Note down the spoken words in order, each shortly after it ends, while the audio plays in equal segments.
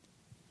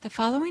The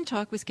following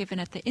talk was given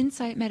at the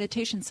Insight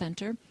Meditation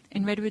Center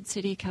in Redwood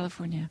City,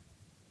 California.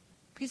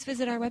 Please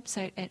visit our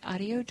website at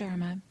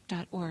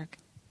audiodharma.org.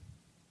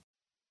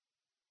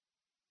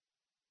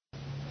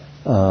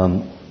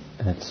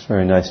 It's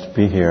very nice to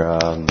be here.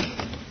 I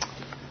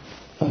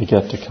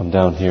get to come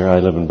down here. I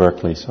live in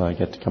Berkeley, so I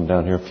get to come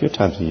down here a few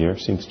times a year.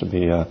 Seems to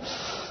be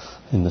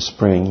in the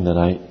spring that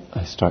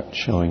I start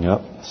showing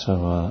up.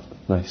 So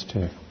nice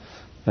to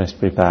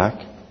be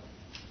back.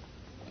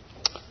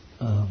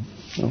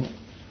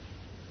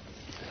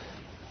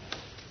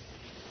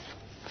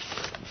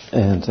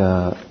 And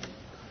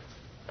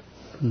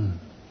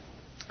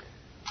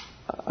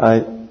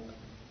I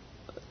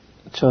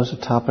chose a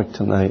topic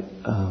tonight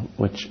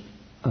which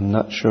I'm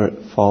not sure it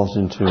falls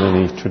into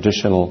any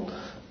traditional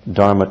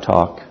Dharma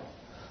talk,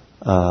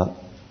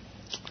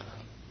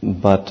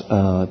 but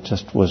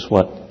just was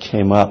what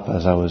came up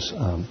as I was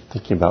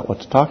thinking about what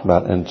to talk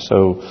about. And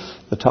so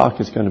the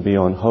talk is going to be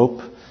on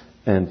hope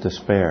and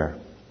despair.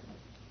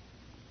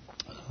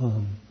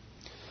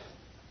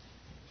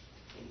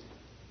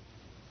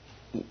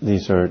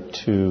 These are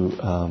two,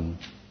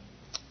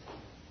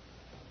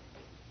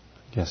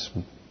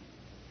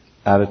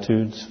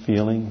 attitudes,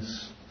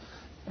 feelings,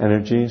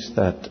 energies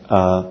that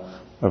are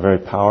very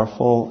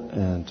powerful,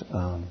 and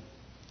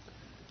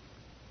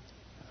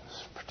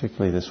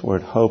particularly this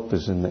word hope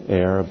is in the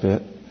air a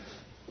bit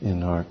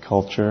in our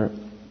culture.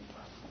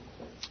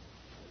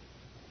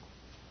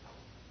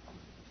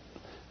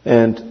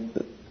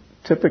 And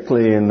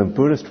typically in the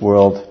Buddhist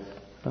world,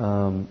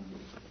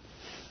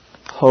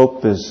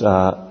 hope is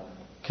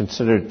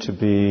considered to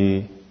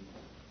be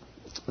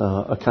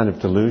a kind of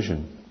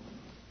delusion.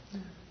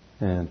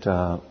 And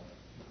I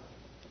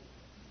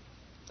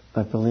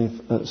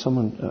believe I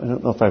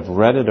don't know if I've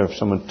read it or if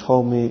someone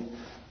told me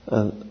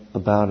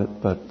about it,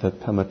 but that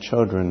Pema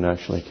Chodron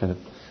actually kind of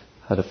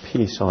had a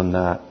piece on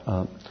that,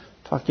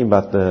 talking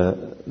about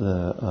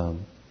the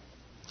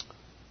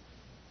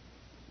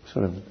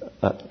sort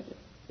of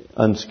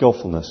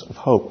unskillfulness of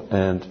hope.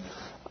 And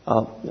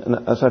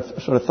as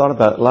I've sort of thought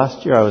about it,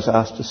 last year I was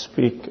asked to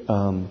speak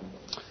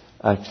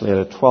actually at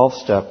a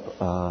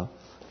 12-step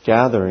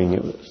gathering.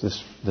 It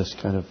was this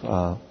kind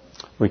of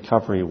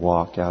recovery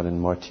walk out in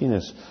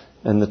Martinez,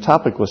 and the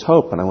topic was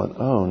hope. And I went,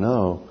 oh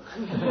no,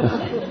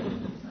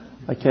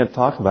 I can't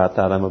talk about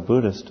that. I'm a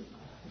Buddhist.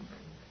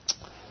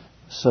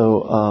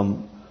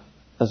 So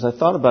as I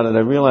thought about it,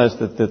 I realized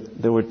that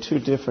there were two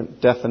different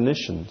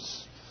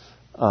definitions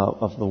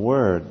of the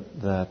word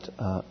that.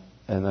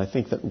 And I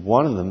think that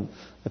one of them,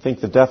 I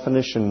think the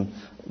definition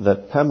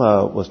that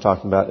Pema was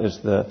talking about is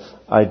the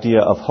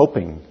idea of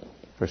hoping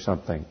for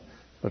something.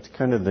 So it's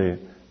kind of the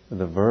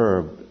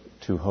verb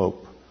to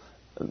hope.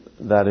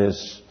 That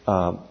is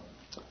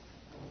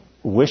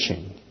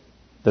wishing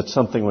that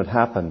something would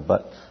happen,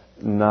 but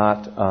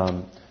not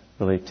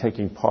really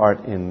taking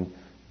part in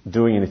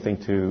doing anything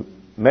to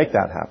make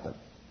that happen.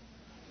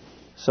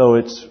 So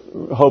it's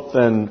hope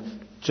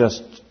then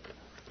just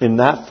in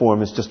that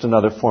form is just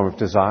another form of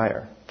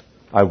desire.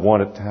 I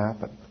want it to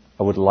happen.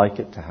 I would like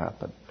it to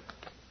happen.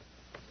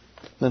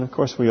 Then, of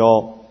course, we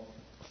all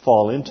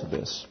fall into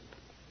this.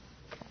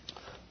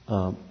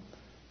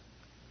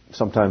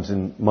 Sometimes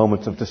in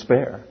moments of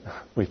despair,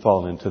 we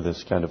fall into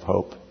this kind of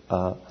hope.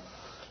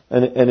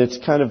 And it's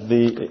kind of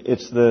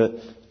the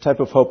type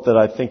of hope that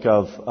I think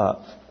of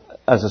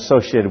as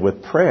associated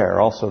with prayer,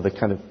 also the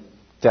kind of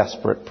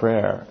desperate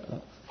prayer,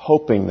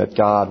 hoping that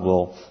God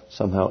will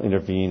somehow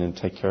intervene and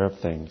take care of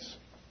things.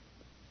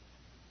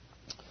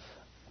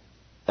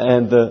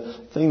 And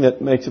the thing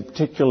that makes it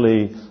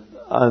particularly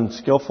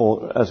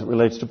unskillful as it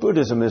relates to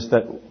Buddhism is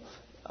that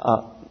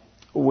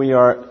we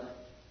are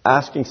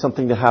asking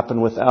something to happen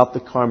without the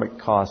karmic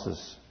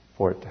causes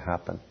for it to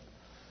happen.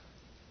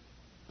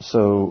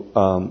 So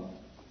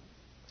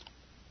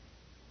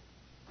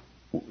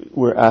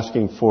we're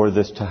asking for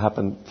this to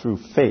happen through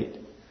fate.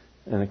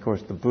 And of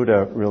course the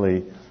Buddha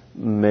really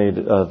made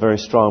a very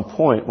strong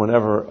point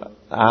whenever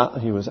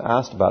he was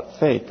asked about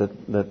fate,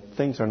 that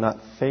things are not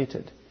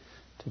fated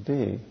to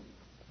be,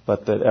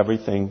 but that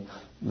everything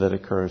that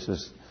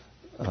occurs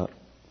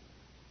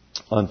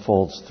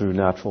unfolds through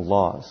natural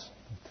laws,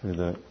 through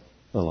the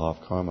law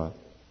of karma.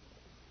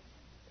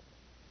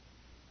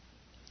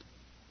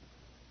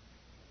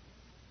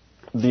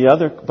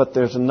 But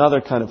there's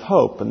another kind of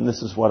hope, and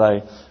this is what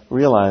I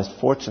realized,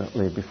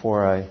 fortunately,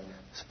 before I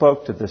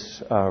spoke to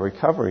this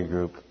recovery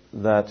group,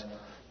 that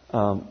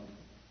the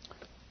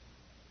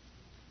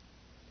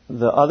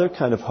other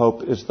kind of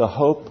hope is the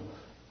hope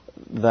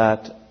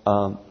that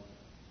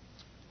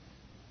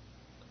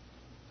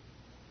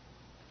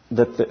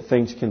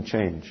things can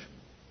change.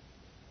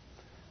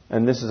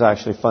 And this is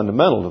actually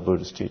fundamental to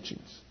Buddhist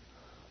teachings.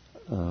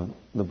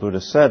 The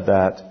Buddha said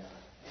that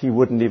he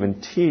wouldn't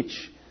even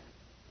teach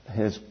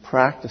his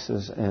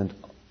practices and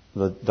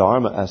the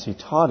Dharma as he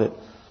taught it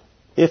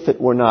if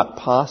it were not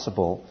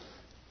possible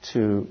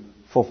to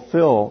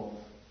fulfill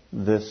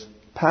this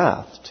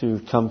path, to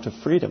come to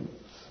freedom,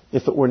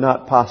 if it were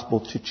not possible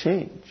to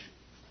change.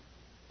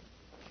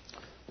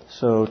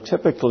 So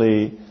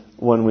typically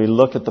when we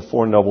look at the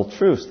Four Noble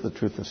Truths, the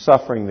truth of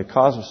suffering, the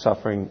cause of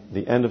suffering,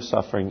 the end of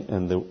suffering,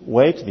 and the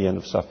way to the end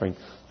of suffering,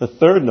 the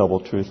third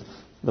noble truth,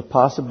 the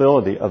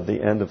possibility of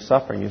the end of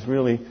suffering, is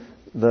really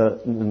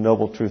the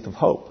noble truth of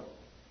hope.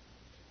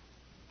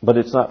 But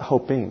it's not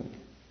hoping.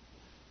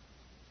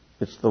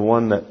 It's the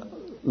one that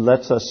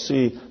lets us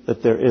see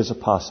that there is a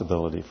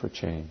possibility for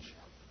change.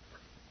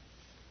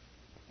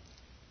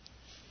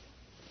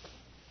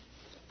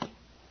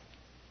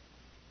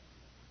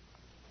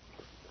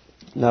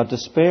 Now,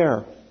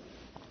 despair,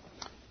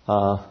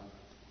 one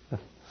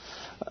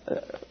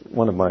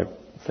of my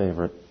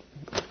favorite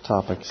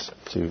topics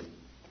to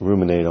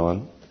ruminate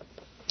on,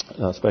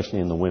 especially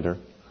in the winter.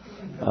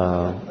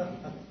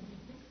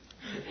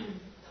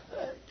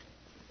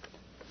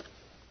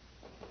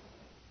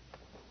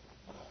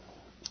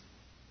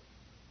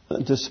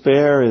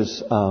 Despair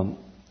is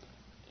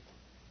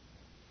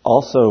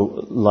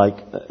also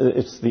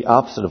it's the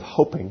opposite of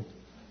hoping.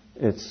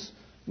 It's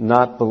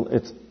not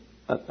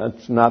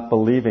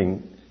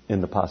believing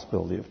in the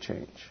possibility of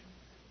change.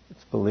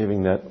 It's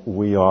believing that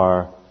we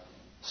are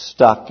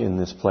stuck in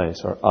this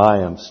place, or I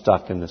am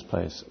stuck in this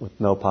place with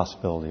no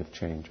possibility of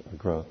change or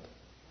growth.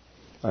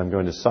 I'm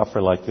going to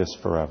suffer like this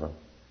forever.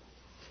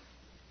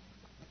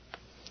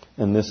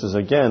 And this is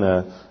again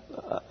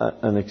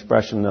an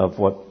expression of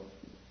what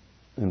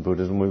in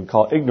Buddhism we would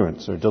call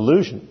ignorance or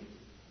delusion.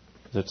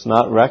 It's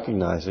not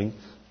recognizing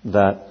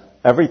that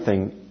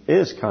everything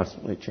is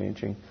constantly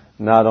changing.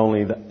 Not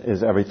only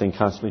is everything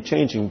constantly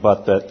changing,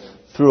 but that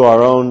through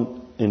our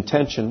own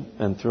intention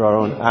and through our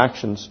own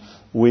actions,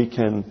 we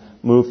can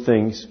move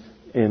things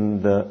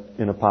in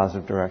a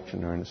positive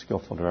direction or in a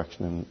skillful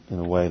direction in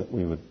a way that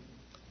we would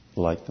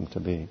like them to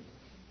be.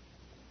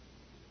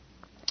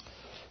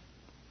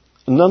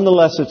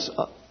 Nonetheless, it's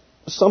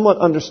somewhat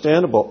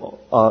understandable,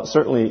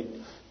 certainly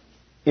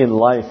in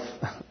life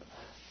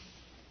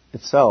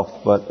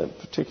itself, but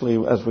particularly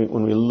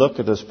when we look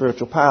at a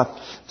spiritual path,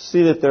 to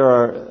see that there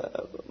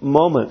are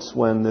moments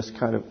when this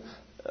kind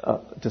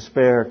of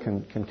despair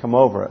can come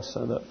over us.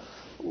 So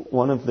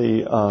one of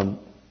the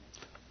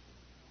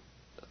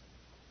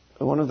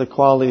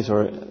qualities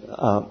or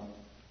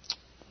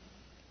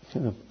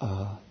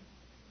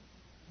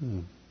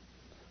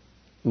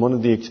one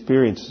of the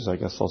experiences, I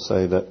guess I'll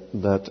say,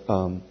 that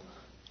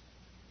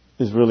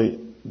is really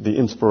the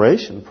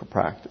inspiration for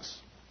practice,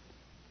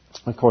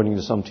 according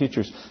to some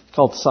teachers. It's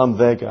called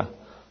samvega.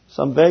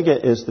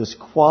 Samvega is this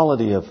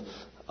quality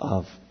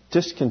of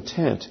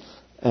discontent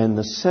and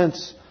the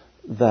sense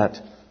that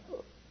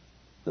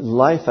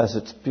life as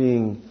it's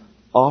being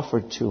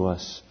offered to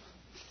us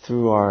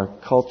through our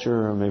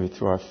culture or maybe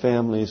through our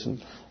families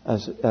and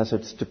as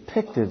it's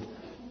depicted,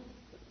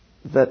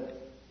 that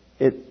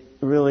it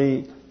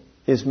really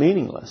is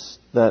meaningless.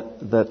 That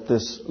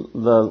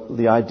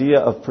the idea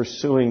of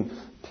pursuing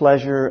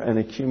pleasure and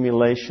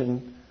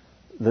accumulation,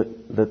 that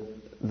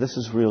this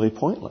is really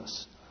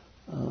pointless.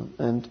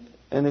 And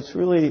it's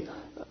really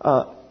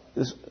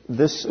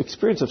this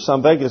experience of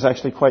samvega is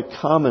actually quite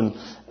common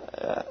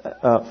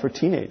for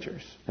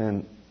teenagers,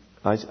 and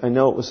I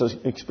know it was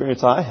an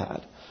experience I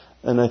had,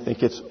 and I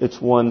think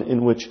it's one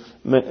in which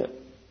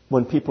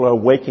when people are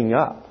waking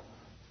up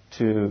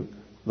to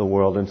the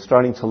world and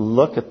starting to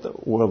look at the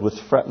world with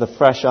the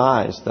fresh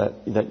eyes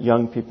that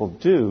young people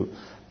do,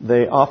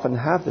 they often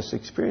have this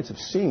experience of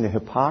seeing the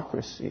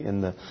hypocrisy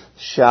and the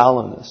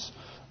shallowness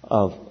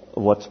of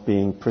what's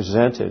being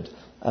presented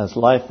as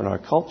life in our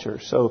culture.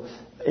 So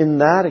in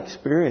that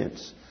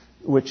experience,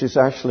 which is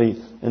actually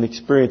an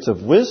experience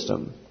of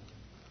wisdom,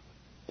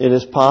 it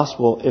is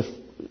possible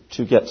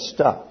to get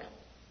stuck.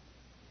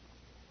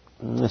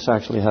 And this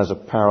actually has a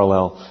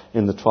parallel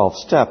in the 12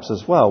 steps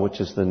as well,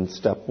 which is then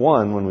step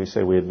 1, when we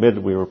say we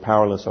admitted we were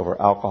powerless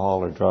over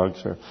alcohol or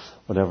drugs or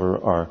whatever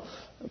our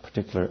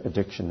particular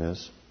addiction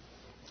is.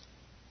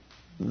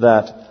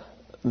 That's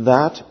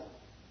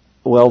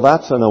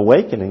an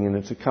awakening, and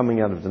it's a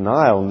coming out of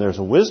denial, and there's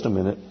a wisdom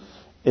in it.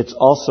 It's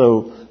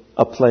also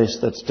a place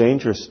that's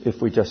dangerous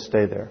if we just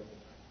stay there.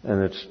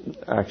 And it's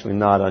actually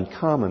not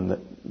uncommon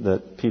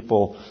that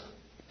people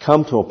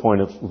come to a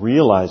point of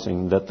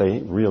realizing that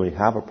they really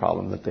have a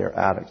problem, that they're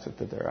addicts,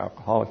 that they're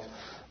alcoholics,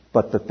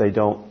 but that they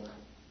don't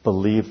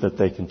believe that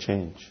they can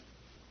change.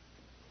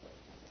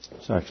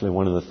 It's actually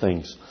one of the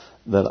things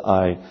that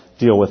I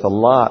deal with a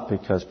lot,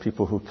 because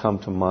people who come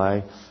to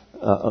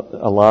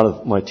a lot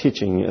of my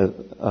teaching,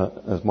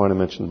 as Marna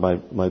mentioned,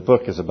 my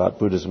book is about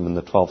Buddhism and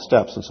the 12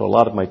 steps, and so a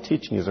lot of my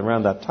teaching is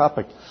around that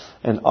topic.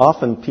 And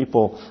often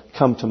people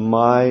come to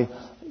my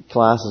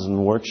classes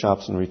and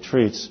workshops and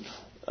retreats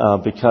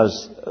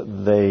because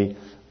they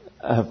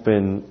have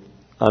been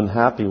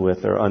unhappy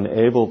with or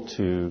unable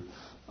to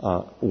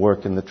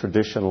work in the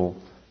traditional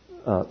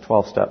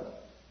 12-step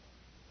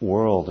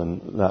world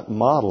and that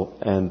model,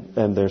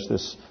 and there's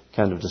this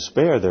kind of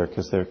despair there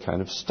because they're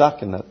kind of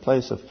stuck in that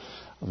place of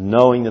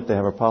knowing that they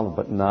have a problem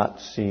but not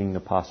seeing the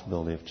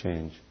possibility of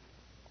change.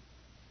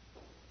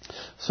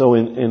 So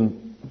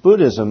in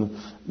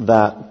Buddhism,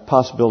 that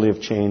possibility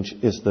of change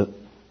is the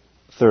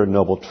third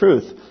noble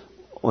truth.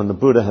 When the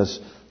Buddha has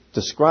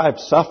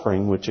describes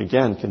suffering, which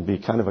again can be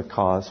kind of a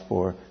cause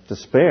for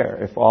despair.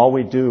 If all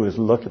we do is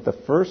look at the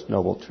first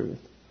noble truth,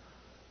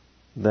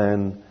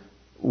 then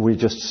we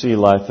just see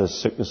life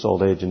as sickness,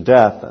 old age, and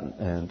death,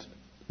 and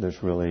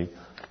there's really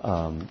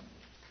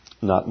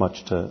not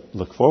much to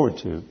look forward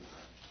to.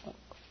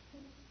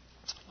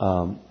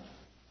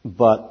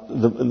 But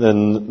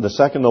then the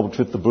second noble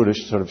truth, the Buddha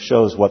sort of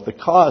shows what the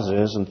cause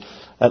is, and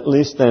at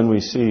least then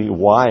we see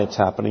why it's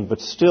happening,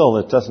 but still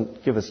it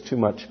doesn't give us too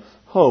much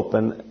hope.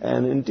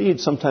 And indeed,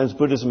 sometimes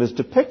Buddhism is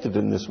depicted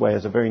in this way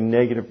as a very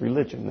negative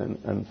religion,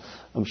 and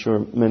I'm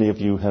sure many of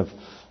you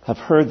have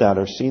heard that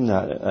or seen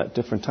that at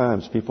different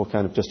times. People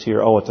kind of just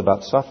hear, oh, it's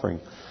about suffering.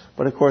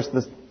 But of course,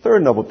 the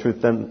third noble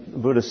truth, then, the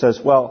Buddha says,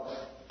 well,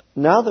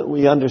 now that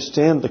we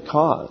understand the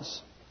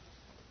cause,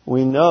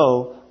 we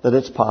know that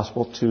it's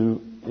possible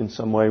to, in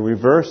some way,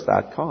 reverse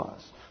that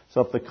cause.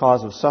 So if the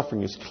cause of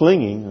suffering is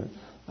clinging,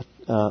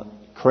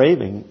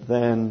 craving,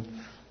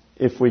 then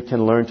if we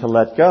can learn to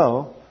let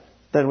go,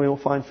 then we will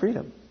find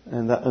freedom.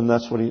 And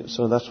that's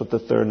what the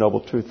third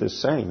noble truth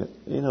is saying.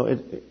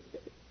 That,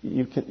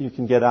 you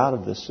can get out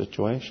of this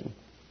situation.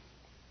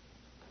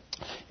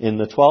 In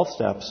the 12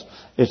 steps,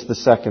 it's the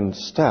second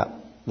step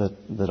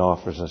that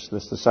offers us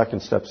this. The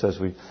second step says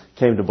we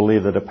came to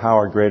believe that a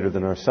power greater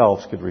than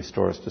ourselves could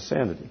restore us to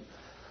sanity.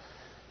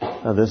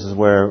 Now, this is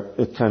where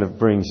it kind of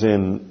brings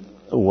in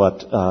what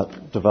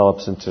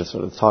develops into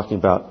sort of talking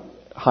about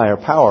higher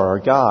power or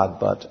God,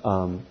 but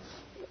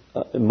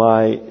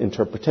my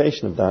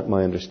interpretation of that,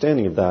 my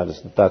understanding of that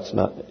is that that's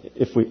not,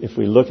 if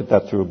we look at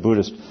that through a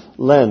Buddhist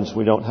lens,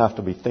 we don't have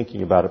to be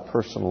thinking about a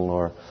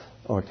personal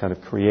or kind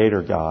of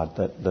creator God,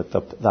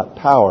 that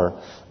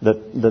power,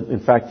 that in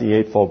fact the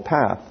Eightfold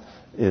Path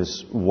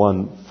is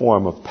one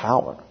form of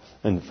power.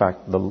 In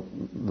fact, the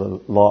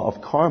law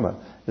of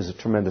karma is a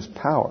tremendous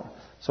power.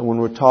 So when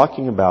we're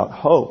talking about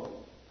hope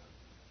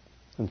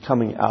and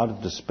coming out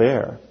of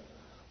despair,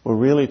 we're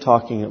really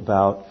talking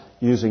about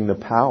using the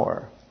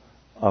power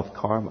of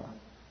karma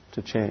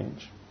to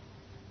change.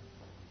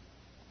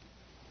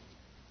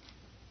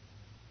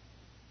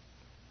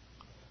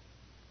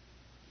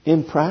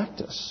 In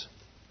practice,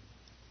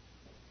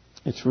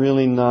 it's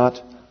really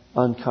not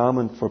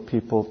uncommon for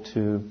people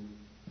to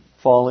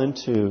fall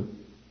into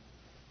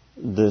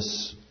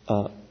this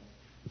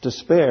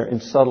despair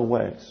in subtle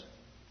ways.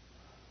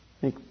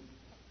 I think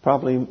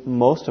probably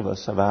most of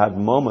us have had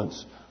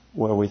moments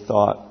where we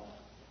thought,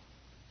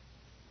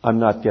 I'm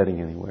not getting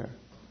anywhere,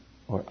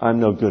 or I'm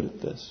no good at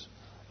this.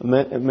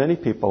 Many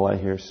people I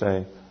hear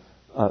say,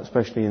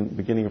 especially in the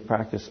beginning of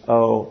practice,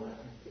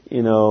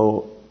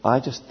 I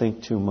just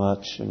think too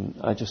much, and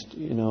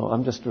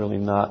I'm just really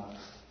not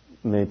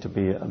made to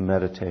be a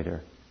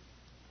meditator.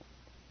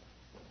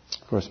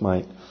 Of course,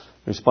 my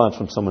response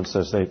when someone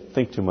says they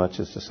think too much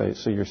is to say,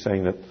 so you're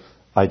saying that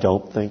I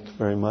don't think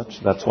very much?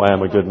 That's why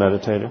I'm a good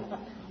meditator?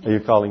 Are you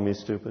calling me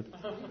stupid?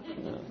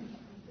 Yeah.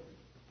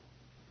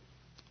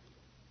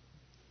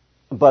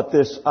 But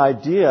this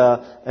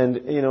idea, and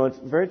it's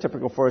very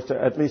typical for us to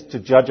at least to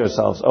judge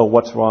ourselves. Oh,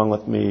 what's wrong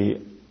with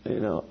me?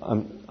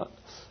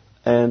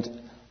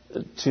 And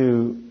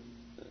to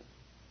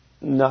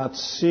not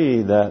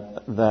see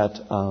that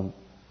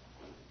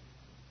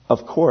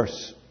of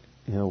course,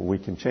 we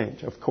can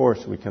change. Of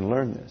course, we can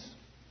learn this,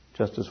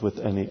 just as with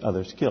any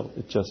other skill.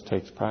 It just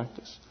takes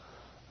practice.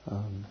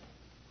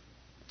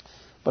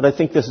 But I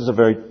think this is a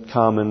very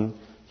common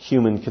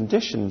human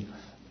condition.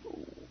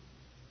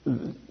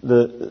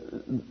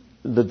 The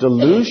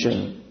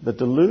delusion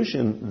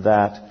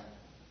that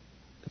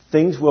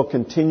things will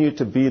continue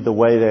to be the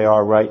way they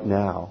are right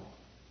now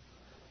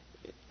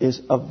is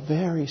a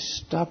very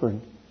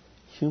stubborn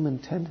human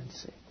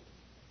tendency.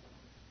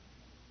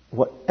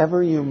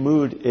 Whatever your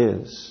mood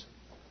is,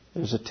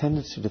 there's a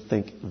tendency to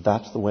think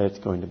that's the way it's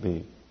going to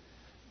be.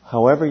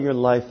 However your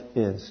life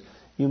is,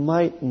 you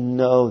might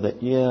know that,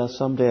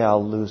 someday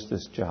I'll lose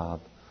this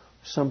job.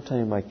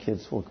 Someday my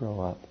kids will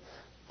grow up.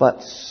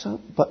 But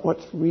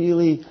what's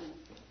really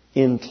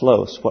in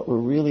close,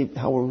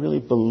 how we're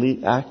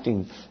really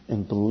acting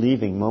and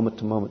believing moment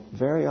to moment,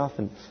 very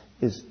often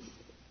is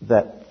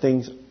that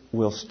things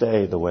will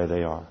stay the way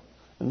they are.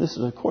 And this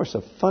is, of course,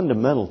 a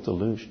fundamental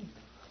delusion.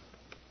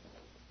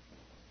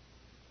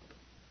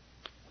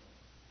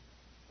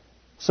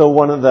 So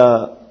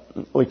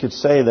we could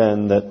say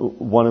then that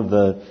one of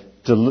the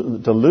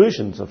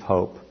delusions of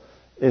hope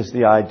is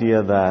the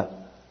idea that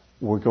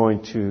we're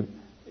going to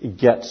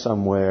get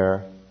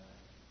somewhere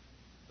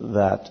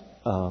that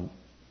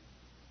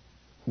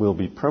will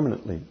be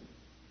permanently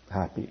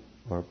happy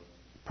or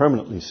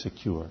permanently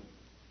secure.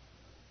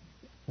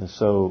 And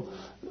so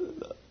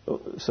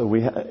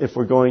if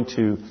we're going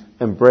to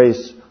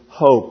embrace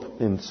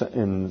hope in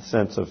the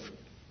sense of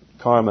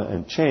karma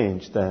and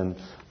change, then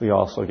we're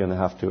also going to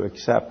have to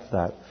accept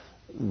that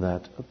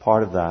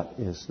part of that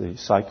is the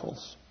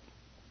cycles.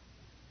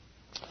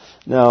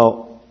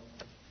 Now,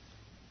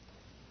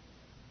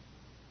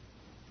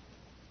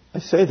 I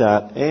say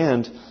that,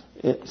 and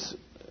it's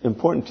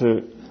important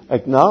to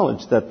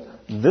acknowledge that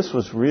this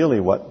was really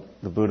what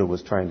the Buddha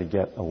was trying to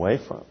get away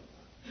from.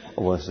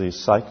 was these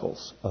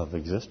cycles of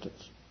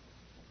existence,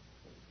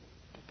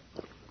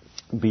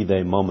 be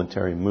they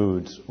momentary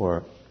moods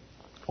or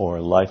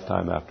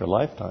lifetime after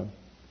lifetime.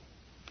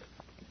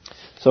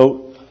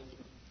 So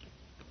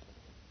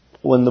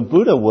when the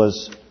Buddha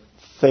was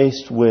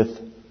faced with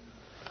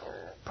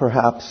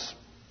perhaps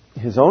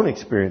his own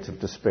experience of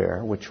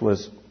despair, which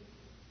was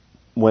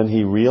when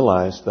he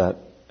realized that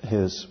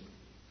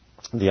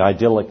the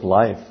idyllic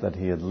life that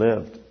he had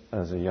lived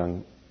as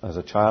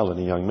a child and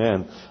a young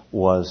man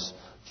was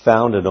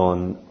founded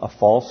on a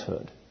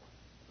falsehood,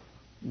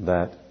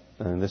 that,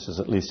 and this is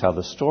at least how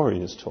the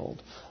story is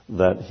told,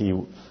 that he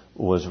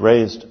was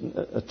raised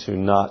to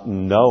not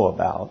know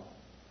about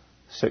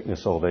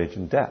sickness, old age,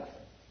 and death.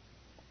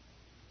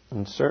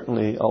 And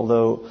certainly,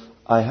 although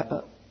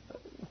I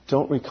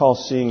don't recall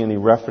seeing any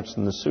reference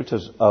in the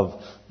suttas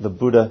of the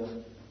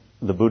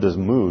Buddha's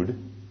mood,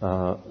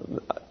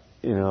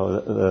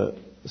 the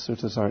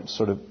suttas aren't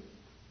sort of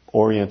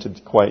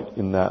oriented quite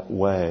in that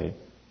way.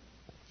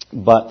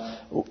 But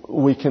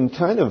we can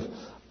kind of,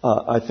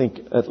 I think,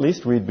 at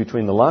least read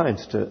between the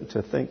lines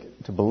to think,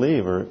 to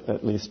believe, or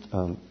at least,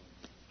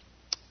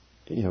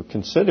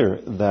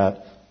 consider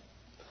that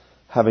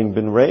having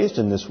been raised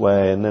in this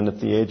way, and then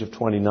at the age of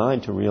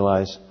 29 to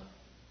realize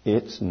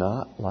it's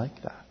not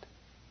like that.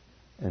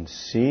 And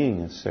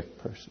seeing a sick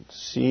person,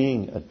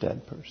 seeing a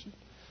dead person,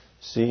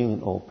 seeing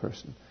an old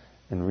person,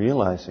 and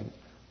realizing,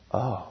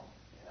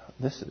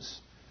 this is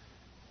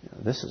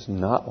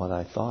not what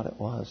I thought it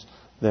was.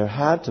 There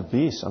had to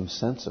be some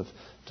sense of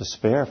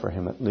despair for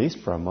him, at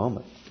least for a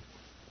moment.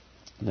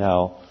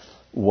 Now,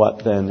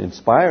 what then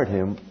inspired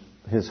him,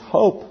 his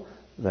hope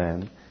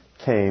then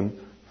came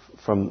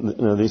from,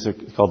 these are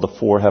called the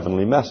four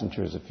heavenly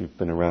messengers. If you've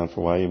been around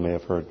for a while, you may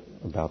have heard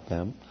about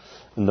them.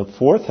 And the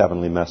fourth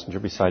heavenly messenger,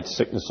 besides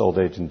sickness, old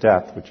age, and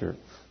death, which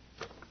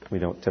we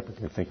don't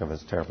typically think of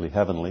as terribly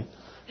heavenly,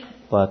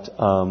 but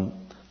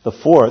the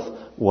fourth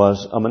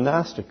was a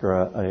monastic or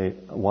a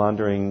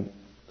wandering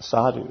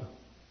sadhu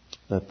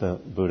that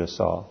the Buddha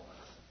saw.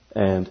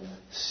 And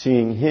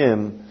seeing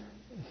him,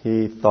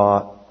 he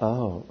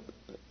thought,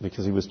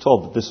 because he was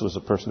told that this was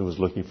a person who was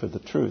looking for the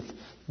truth,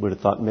 the Buddha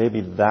thought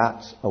maybe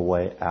that's a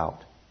way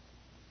out.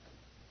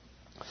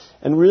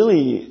 And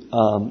really,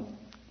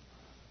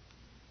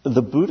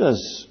 the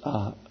Buddha's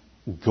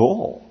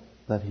goal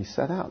that he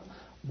set out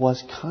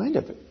was kind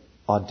of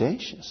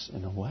audacious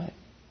in a way.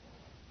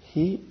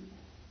 He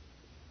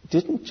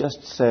didn't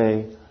just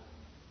say,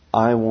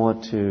 I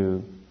want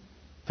to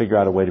figure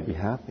out a way to be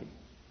happy.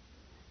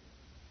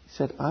 He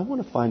said, I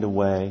want to find a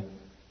way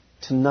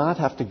to not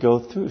have to go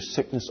through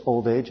sickness,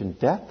 old age, and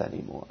death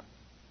anymore.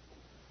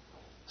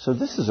 So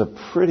this is a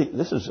pretty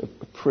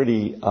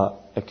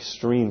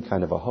extreme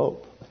kind of a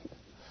hope.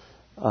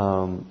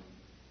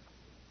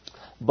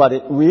 But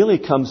it really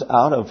comes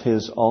out of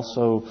his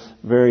also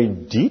very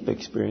deep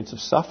experience of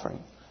suffering,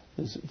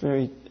 his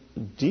very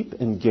deep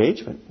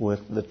engagement with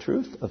the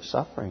truth of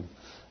suffering,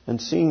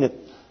 and seeing that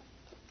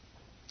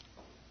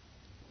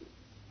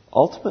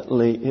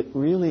ultimately it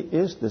really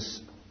is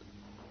this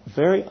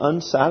very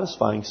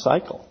unsatisfying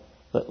cycle,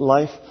 that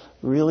life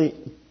really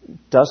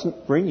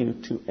doesn't bring you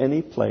to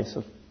any place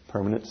of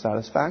permanent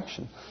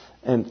satisfaction.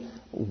 And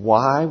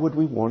why would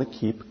we want to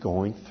keep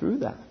going through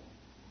that?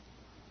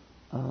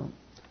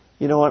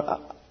 You know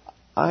what?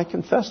 I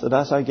confess that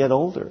as I get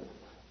older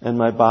and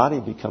my body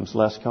becomes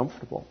less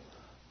comfortable,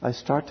 I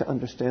start to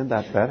understand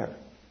that better,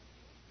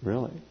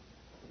 really.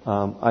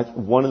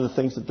 One of the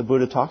things that the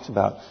Buddha talks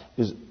about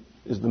is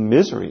the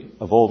misery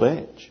of old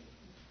age.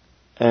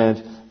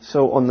 And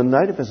so on the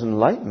night of his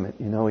enlightenment,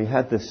 he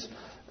had this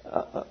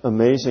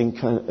amazing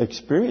kind of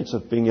experience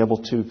of being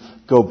able to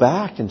go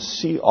back and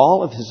see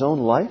all of his own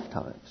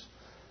lifetimes,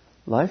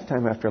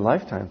 lifetime after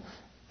lifetime,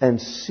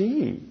 and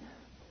see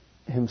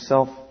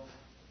himself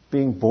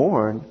being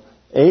born,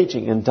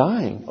 aging, and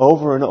dying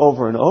over and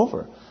over and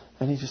over.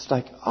 And he's just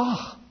like,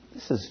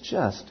 this is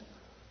just,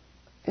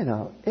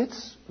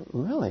 it's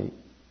really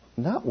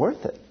not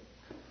worth it.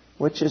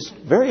 Which is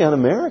very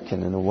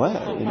un-American in a way,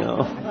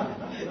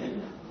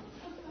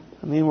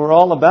 I mean, we're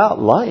all about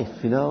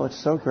life,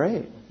 it's so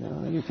great.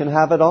 You can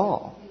have it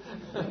all.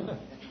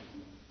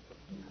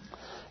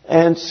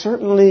 And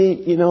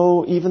certainly,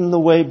 even the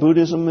way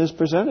Buddhism is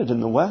presented in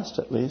the West,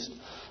 at least,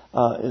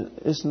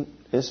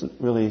 isn't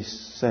really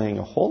saying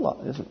a whole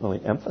lot, isn't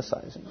really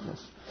emphasizing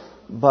this.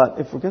 But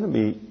if we're going to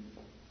be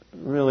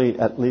really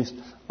at least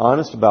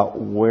honest about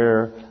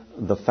where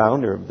the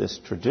founder of this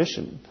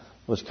tradition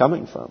was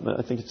coming from,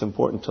 I think it's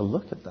important to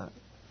look at that.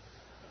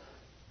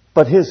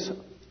 But his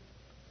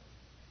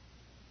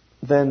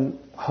then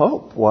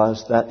hope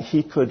was that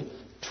he could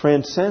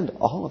transcend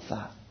all of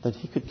that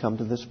he could come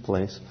to this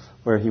place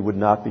where he would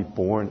not be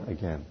born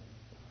again.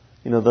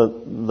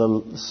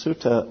 The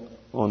sutta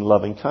on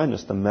loving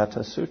kindness, the Metta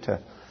Sutta,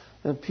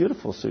 a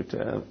beautiful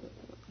sutta.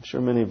 I'm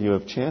sure many of you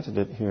have chanted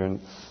it here, and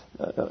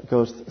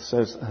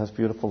has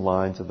beautiful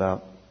lines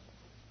about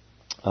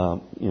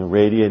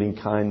radiating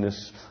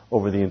kindness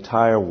over the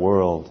entire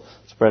world,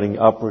 spreading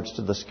upwards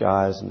to the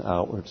skies and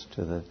outwards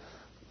to the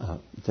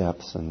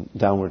depths and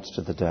downwards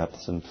to the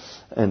depths. And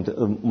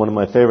one of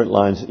my favorite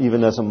lines,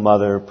 even as a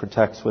mother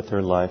protects with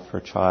her life her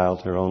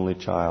child, her only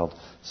child,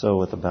 so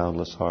with a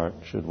boundless heart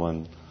should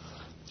one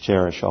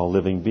cherish all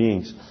living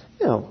beings.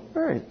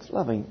 Very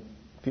loving,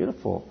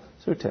 beautiful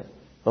sutta.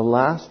 The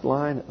last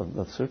line of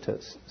the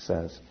sutta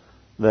says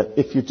that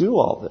if you do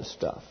all this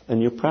stuff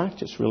and you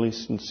practice really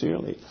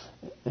sincerely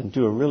and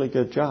do a really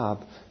good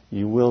job,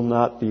 you will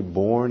not be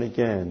born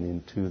again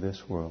into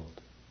this world.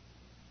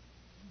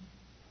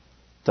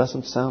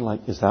 Doesn't sound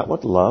like, is that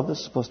what love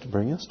is supposed to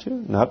bring us to?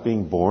 Not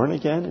being born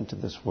again into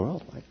this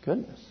world? My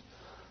goodness.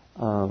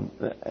 And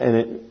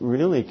it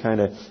really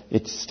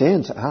it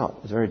stands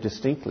out very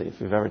distinctly.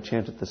 If you've ever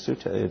chanted the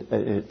sutta,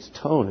 its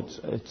tone,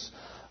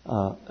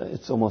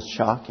 it's almost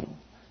shocking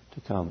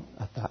to come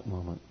at that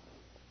moment.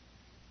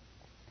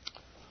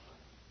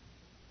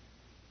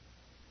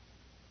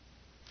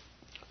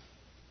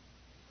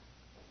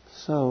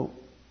 So,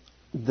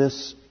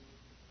 this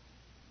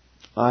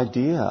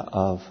idea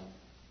of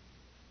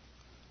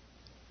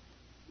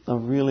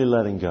really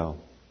letting go,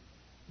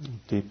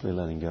 deeply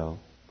letting go,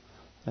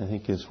 I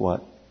think is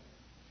what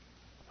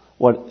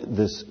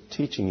this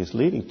teaching is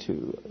leading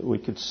to. We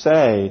could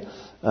say,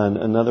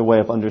 another way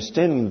of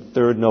understanding the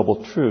third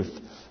noble truth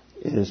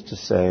is to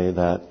say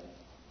that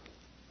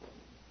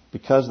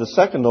because the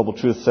second noble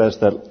truth says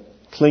that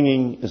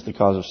clinging is the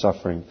cause of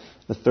suffering,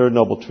 the third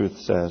noble truth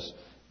says,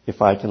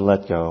 if I can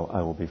let go,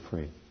 I will be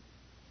free.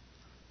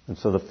 And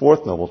so the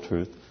fourth noble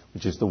truth,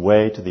 which is the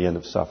way to the end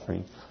of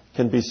suffering,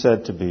 can be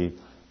said to be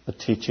a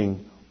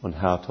teaching on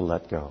how to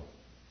let go.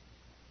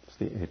 It's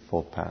the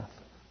Eightfold Path.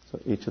 So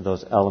each of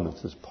those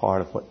elements is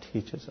part of what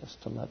teaches us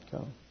to let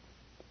go.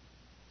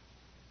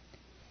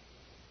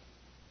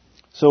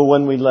 So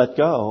when we let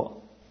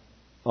go,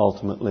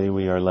 ultimately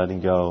we are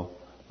letting go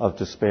of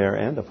despair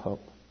and of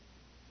hope.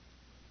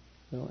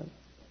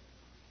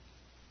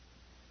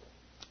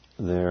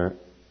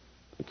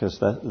 Because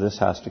this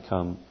has to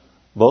come,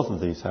 both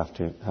of these have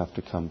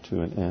to come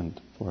to an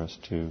end for us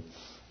to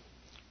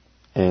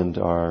end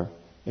our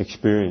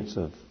experience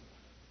of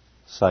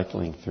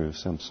cycling through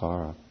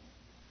samsara.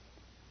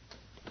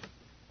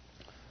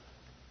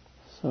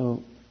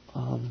 So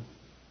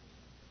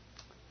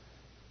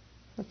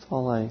that's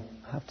all I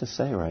have to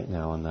say right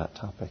now on that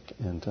topic.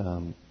 And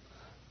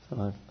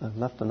so I've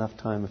left enough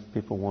time if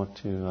people want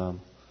to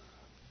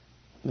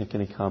make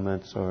any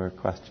comments or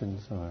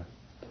questions or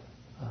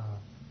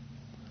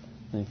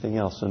anything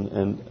else.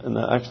 And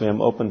actually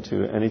I'm open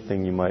to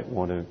anything you might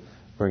want to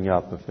bring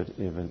up,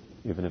 even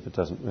if it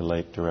doesn't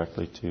relate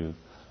directly to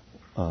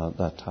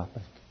that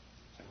topic.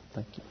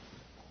 Thank you.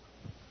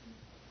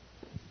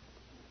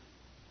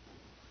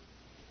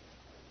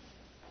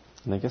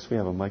 And I guess we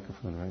have a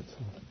microphone, right? So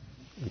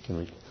we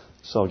can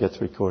this all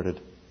gets recorded.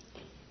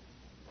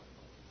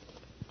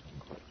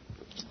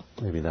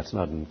 Maybe that's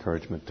not an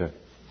encouragement to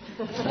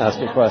ask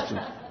a question.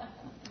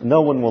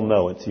 No one will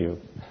know it's you,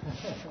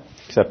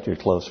 except your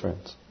close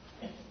friends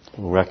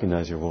who will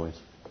recognize your voice.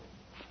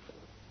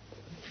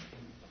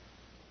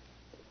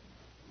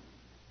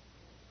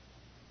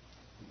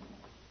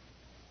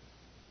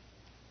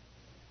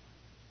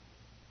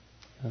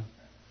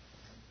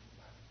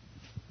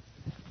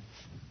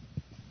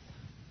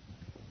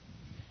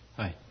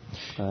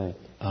 Hi.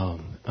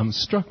 I'm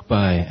struck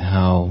by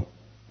how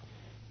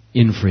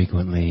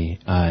infrequently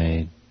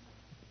I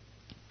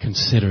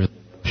consider the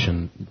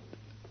notion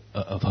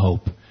of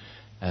hope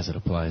as it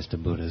applies to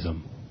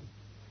Buddhism.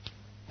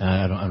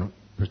 I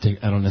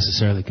don't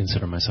necessarily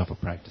consider myself a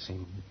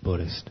practicing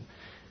Buddhist,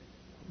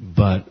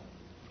 but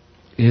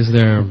is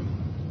there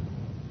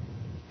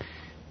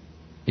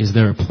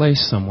a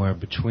place somewhere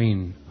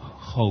between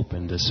hope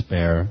and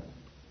despair,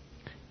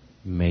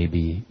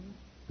 maybe,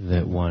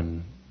 that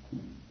one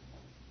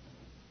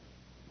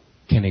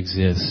can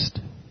exist?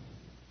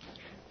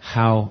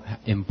 How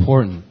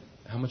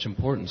much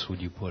importance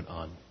would you put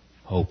on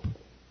hope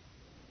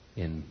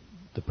in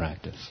the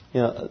practice?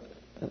 Yeah,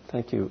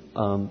 thank you.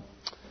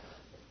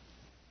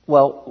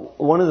 Well,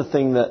 one of the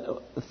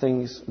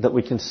things that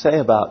we can say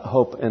about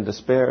hope and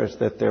despair is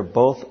that they're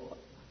both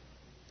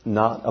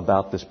not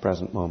about this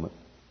present moment,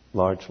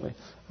 largely.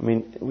 I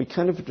mean, we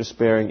kind of are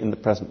despairing in the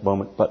present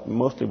moment, but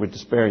mostly we're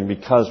despairing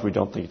because we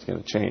don't think it's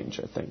going to change,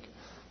 I think.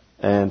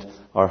 And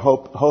our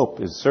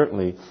hope is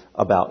certainly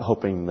about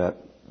hoping that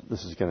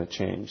this is going to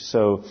change.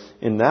 So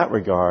in that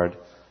regard,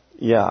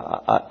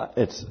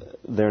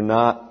 they're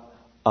not.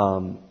 I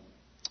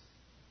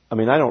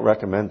don't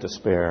recommend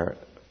despair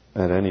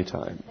at any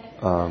time.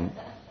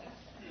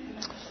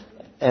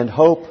 And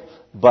hope,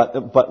 but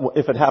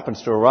if it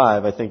happens to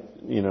arrive, I think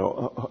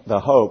the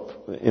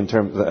hope, in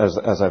terms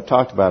as I've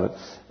talked about it,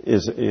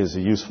 is a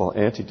useful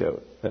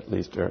antidote, at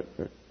least, or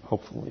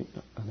hopefully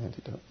an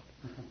antidote.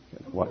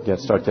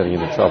 Start getting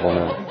into trouble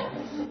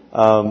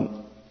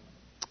now.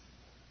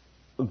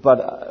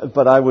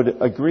 But I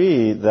would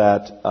agree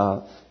that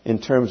in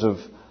terms of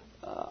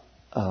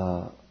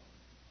I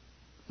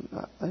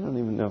don't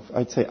even know if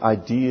I'd say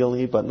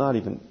ideally, but not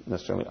even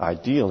necessarily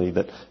ideally,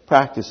 that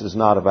practice is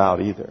not about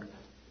either.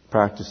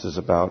 Practice is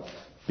about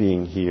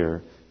being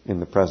here in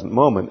the present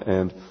moment.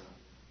 And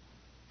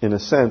in a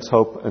sense,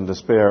 hope and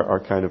despair are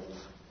kind of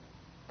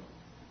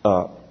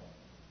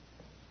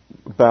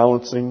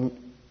balancing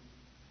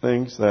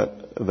things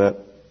that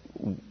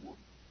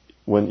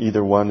when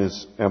either one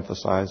is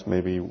emphasized,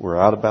 maybe we're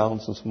out of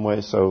balance in some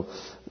way. So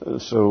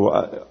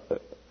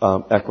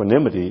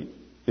equanimity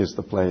is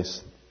the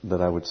place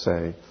that I would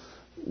say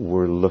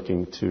we're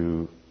looking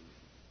to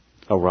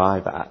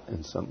arrive at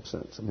in some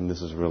sense. I mean,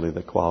 this is really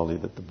the quality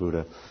that the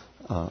Buddha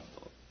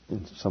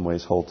in some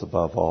ways holds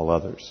above all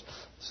others.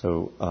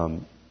 So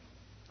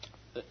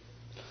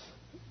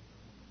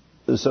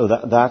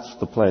that's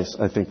the place,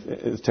 I think,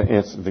 to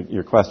answer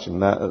your question.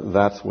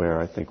 That's where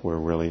I think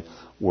we're really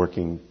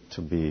working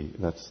to be.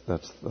 That's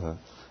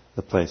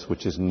the place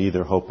which is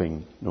neither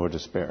hoping nor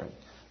despairing.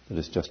 That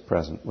is just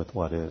present with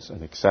what is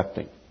and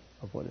accepting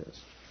of what is.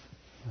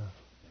 Yeah.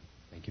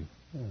 Thank you.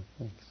 Yeah,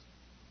 thanks.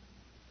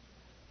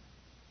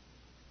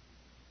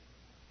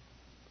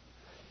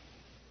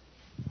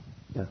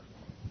 Yeah.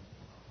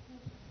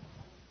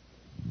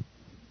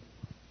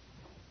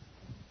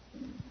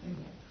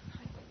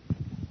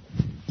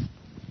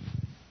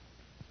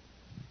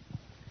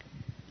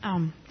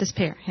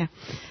 Despair, yeah.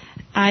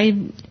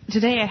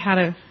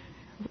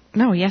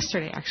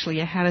 Yesterday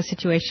actually, I had a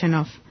situation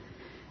of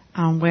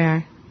where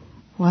I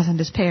was in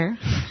despair.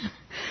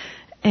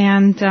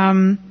 And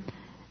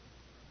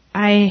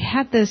I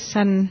had this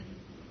sudden,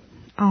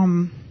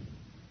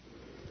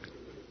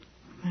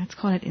 let's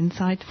call it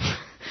insight,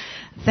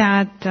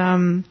 that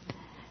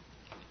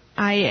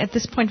I, at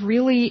this point,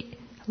 really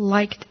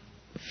liked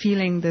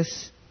feeling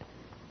this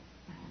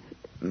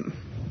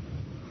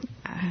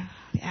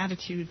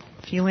attitude,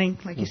 feeling,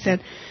 like you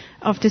said,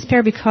 of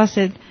despair, because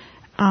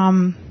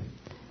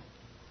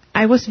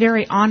I was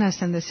very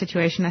honest in this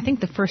situation. I think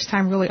the first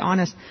time really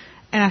honest.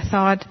 And I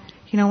thought,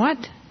 you know what?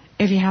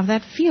 If you have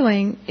that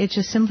feeling, it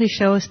just simply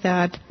shows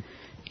that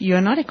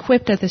you're not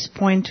equipped at this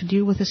point to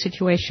deal with the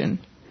situation.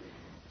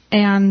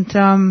 And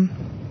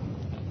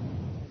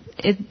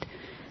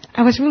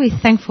I was really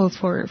thankful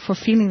for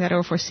feeling that,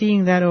 or for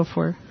seeing that, or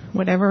for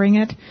whatevering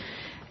it.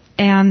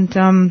 And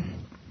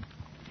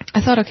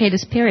I thought, okay,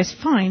 despair is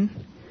fine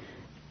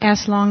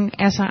as long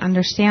as I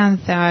understand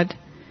that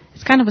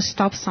it's kind of a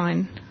stop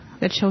sign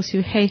that shows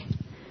you, hey,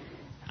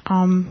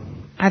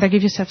 either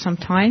give yourself some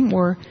time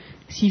or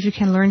see if you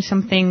can learn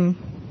something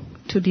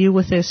to deal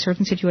with a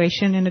certain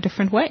situation in a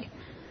different way.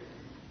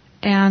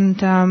 And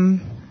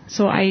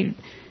so I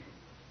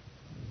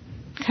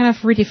kind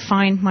of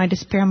redefined my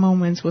despair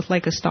moments with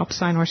like a stop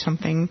sign or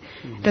something.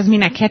 Mm-hmm. Doesn't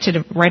mean I catch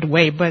it right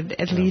away, but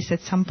at least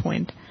at some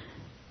point.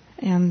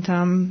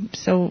 And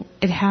so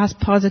it has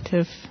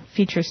positive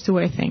features too,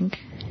 I think,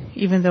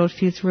 even though it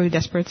feels really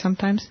desperate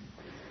sometimes.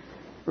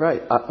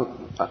 Right.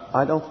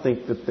 I don't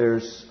think that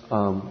there's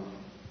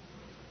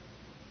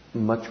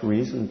much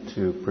reason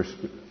to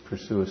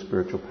pursue a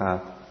spiritual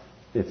path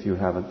if you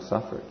haven't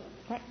suffered.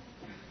 Right.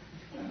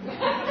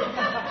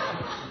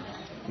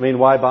 I mean,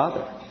 why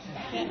bother?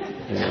 You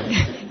know?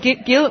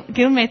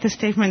 Gil made the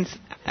statement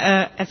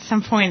at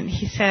some point.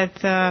 He said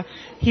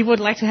he would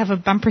like to have a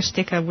bumper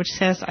sticker which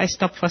says, "I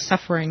stopped for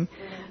suffering."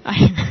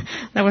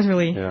 That was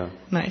really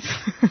nice.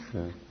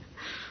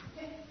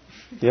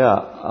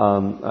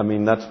 I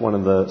mean, that's one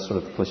of the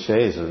sort of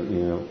cliches of,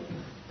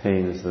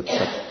 pain is the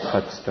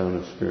touchstone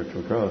of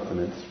spiritual growth, and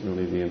it's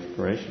really the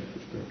inspiration for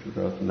spiritual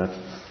growth, and that's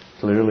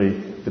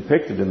clearly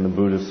depicted in the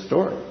Buddha's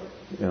story.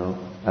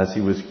 As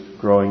he was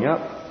growing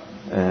up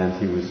and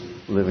he was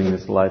living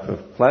this life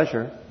of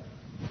pleasure,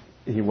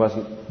 he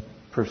wasn't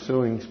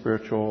pursuing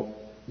spiritual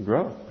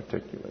growth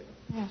particularly,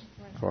 as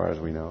far as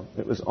we know.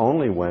 It was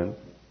only when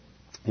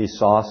he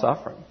saw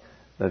suffering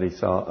that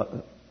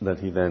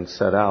he then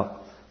set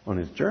out on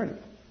his journey.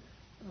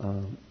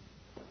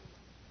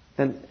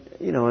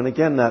 And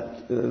again,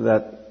 that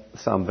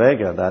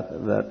samvega,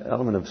 that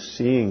element of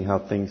seeing how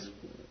things,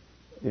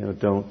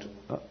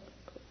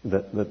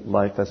 that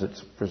life as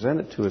it's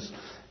presented to us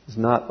is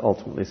not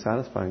ultimately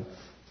satisfying.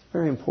 It's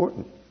very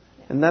important.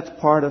 And that's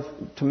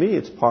to me,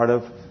 it's part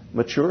of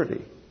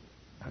maturity,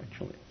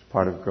 actually. It's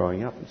part of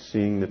growing up and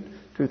seeing the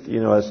truth.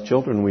 As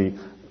children, we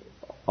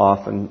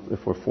often,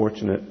 if we're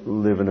fortunate,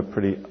 live in a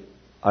pretty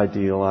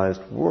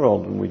idealized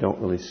world, and we don't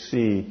really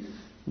see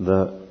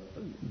the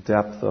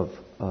depth of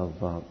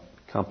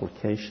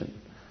complication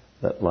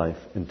that life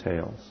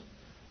entails.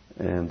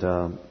 And,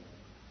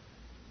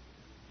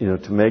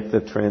 to make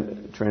the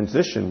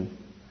transition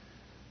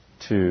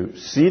to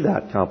see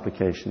that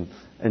complication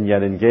and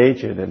yet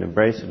engage it and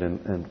embrace it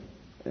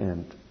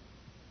and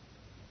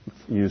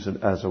use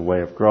it as a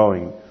way of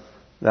growing,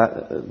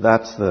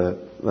 that's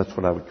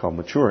what I would call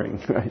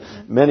maturing. Right?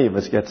 Many of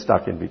us get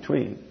stuck in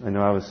between. I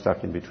know I was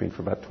stuck in between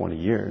for about 20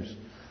 years.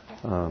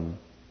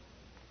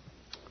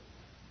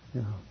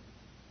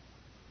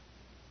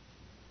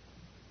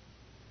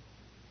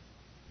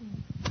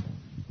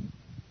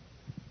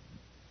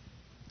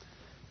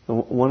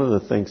 One of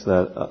the things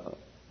that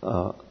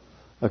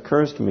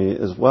occurs to me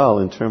as well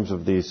in terms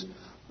of these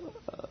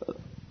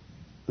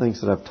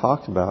things that I've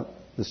talked about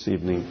this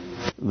evening,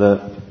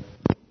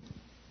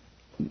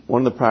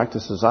 one of the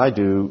practices I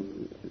do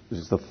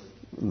is the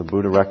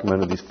Buddha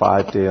recommended these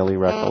 5 daily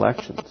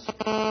recollections.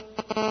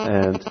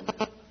 And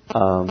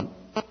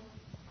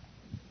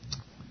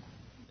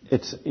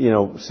it's,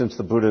 since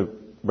the Buddha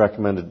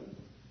recommended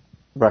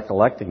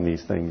recollecting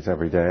these things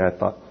every day,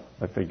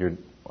 I figured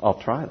I'll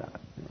try that.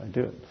 I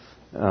do it.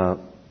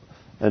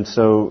 And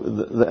so,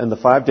 the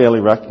 5 daily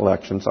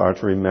recollections are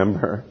to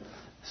remember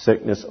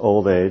sickness,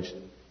 old age,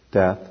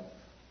 death,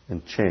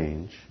 and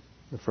change,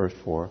 the first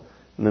 4.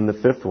 And then the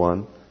 5th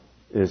one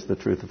is the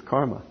truth of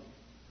karma.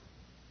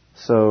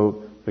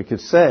 So we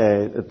could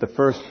say that the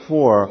first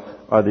 4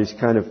 are these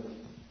kind of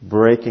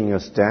breaking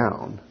us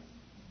down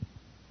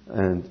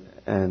and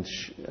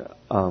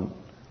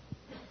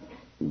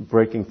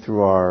breaking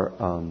through our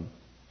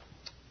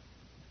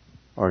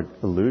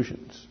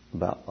illusions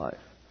about life.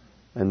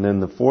 And then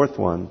the 4th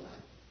one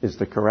is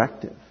the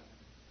corrective.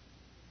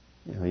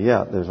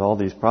 There's all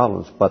these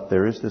problems, but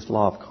there is this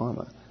law of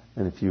karma.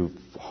 And if you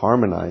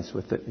harmonize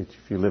with it, if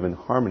you live in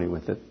harmony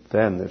with it,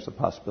 then there's a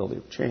possibility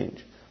of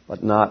change.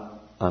 But not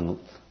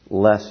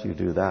unless you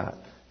do that.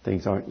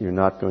 You're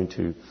not going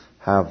to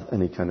have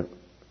any kind of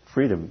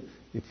freedom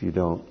if you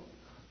don't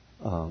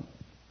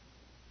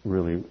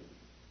really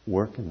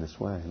work in this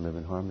way and live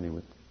in harmony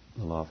with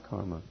the law of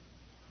karma.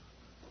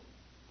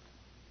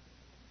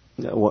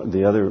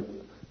 The other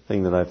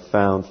thing that I've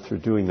found through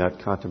doing that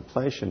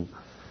contemplation,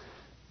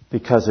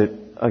 because it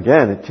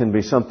can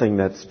be something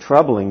that's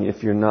troubling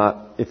if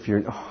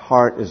your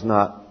heart is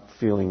not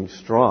feeling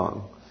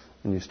strong,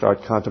 and you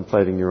start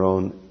contemplating your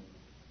own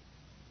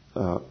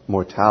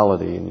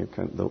mortality and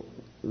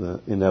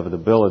the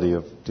inevitability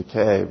of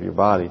decay of your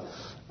body.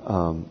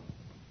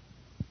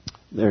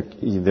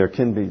 There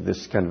can be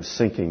this kind of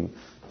sinking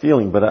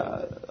feeling, but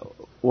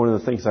one of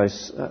the things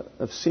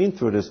I've seen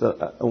through it is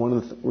that one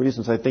of the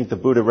reasons I think the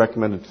Buddha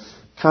recommended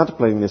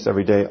contemplating this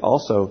every day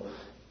also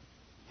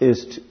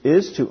is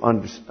to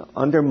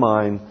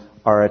undermine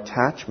our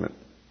attachment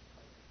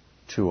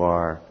to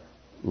our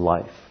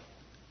life,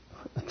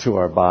 to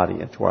our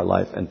body, and to our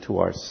life, and to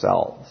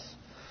ourselves.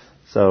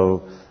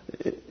 So,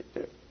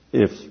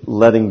 if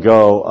letting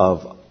go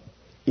of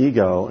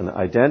ego and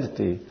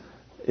identity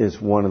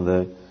is one of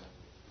the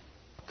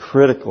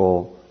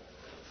critical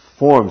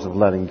forms of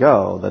letting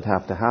go that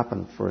have to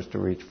happen for us to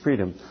reach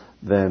freedom,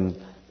 then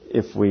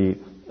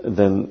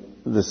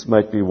this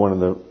might be one of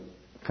the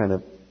kind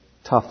of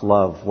tough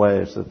love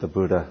ways that the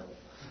Buddha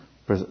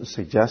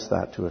suggests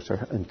that to us,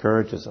 or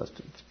encourages us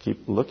to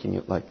keep looking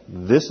at, like,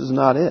 this is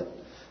not it.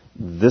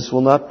 This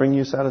will not bring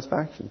you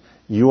satisfaction.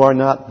 You are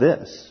not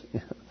this.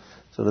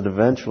 So that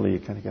eventually you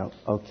kind of go,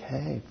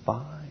 okay,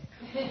 fine.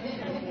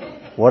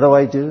 What do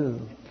I do?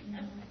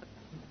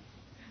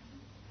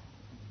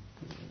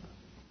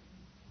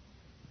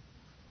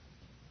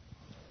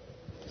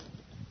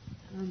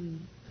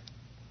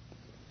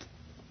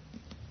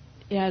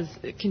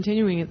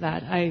 Continuing at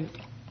that, I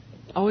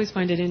always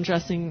find it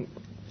interesting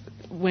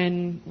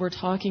when we're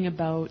talking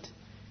about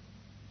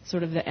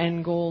sort of the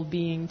end goal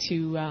being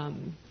to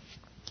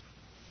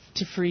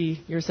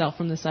free yourself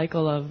from the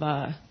cycle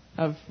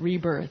of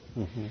rebirth.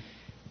 Mm-hmm.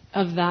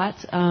 Of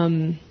that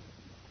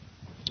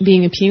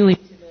being appealing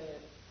to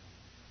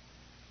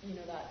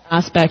that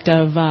aspect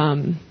of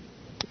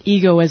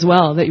ego as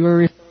well that you were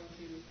referring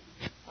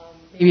to,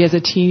 maybe as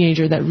a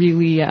teenager that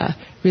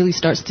really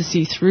starts to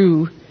see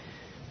through.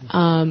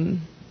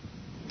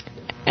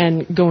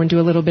 And go into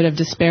a little bit of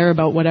despair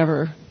about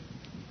whatever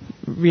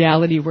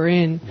reality we're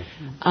in,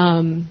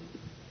 and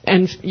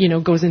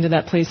goes into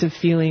that place of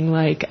feeling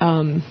like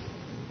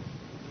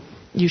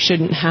you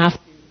shouldn't have to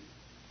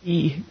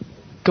be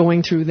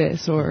going through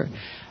this, or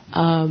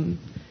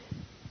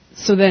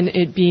so then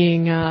it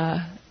being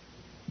a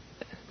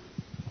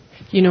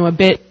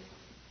bit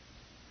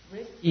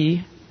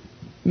risky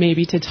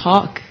maybe to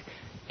talk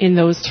in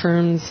those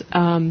terms,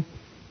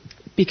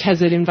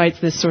 because it invites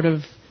this sort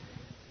of,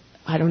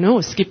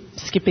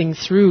 skipping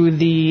through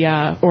the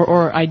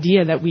or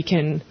idea that we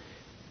can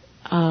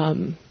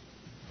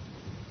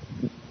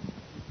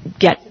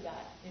get to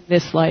that in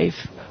this life,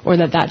 or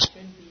that should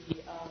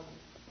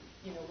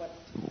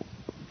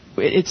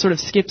be, it sort of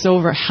skips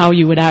over how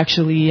you would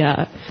actually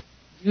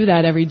do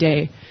that every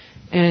day,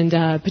 and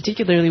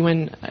particularly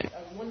when I'm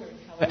wondering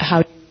how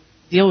you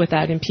deal with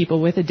that in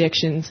people with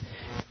addictions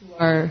who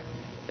are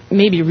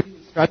maybe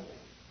really struggling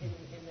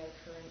in their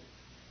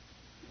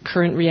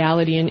current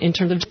reality, in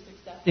terms of just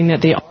accepting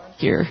that they are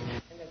here,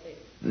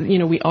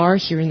 and that we are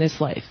here in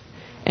this life,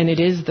 and it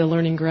is the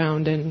learning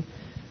ground, and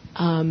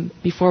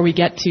before we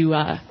get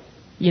to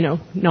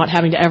not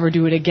having to ever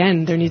do it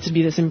again, there needs to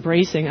be this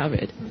embracing of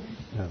it.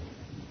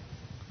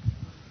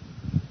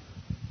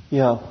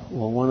 Yeah.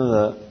 Well,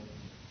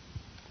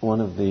 one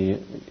of the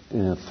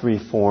 3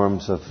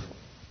 forms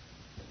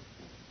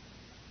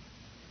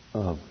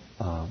of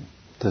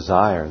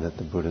desire that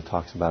the Buddha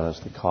talks about as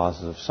the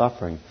causes of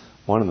suffering.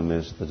 One of them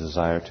is the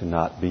desire to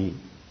not be.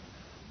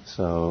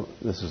 So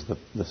this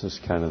is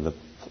kind of the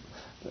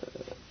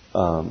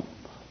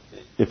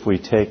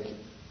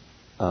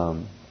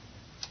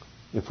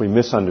if we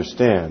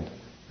misunderstand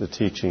the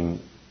teaching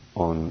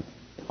on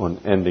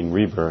ending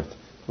rebirth,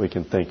 we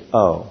can think,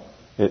 oh,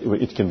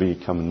 it can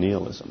become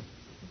nihilism.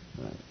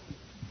 Right?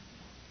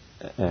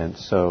 And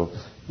so,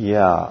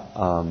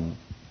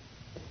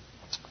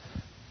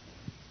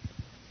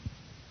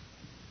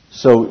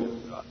 so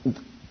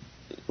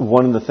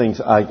one of the things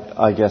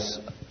I guess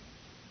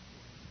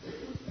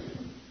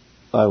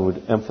I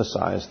would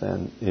emphasize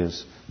then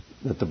is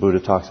that the Buddha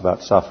talks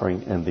about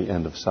suffering and the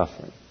end of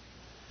suffering.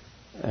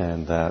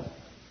 And that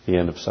the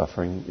end of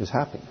suffering is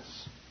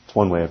happiness. It's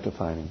one way of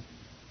defining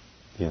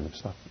the end of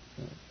suffering.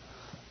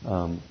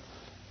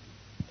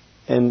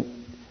 And,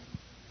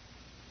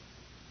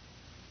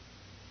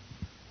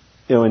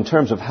 in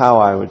terms of how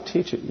I would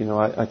teach it,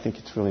 I think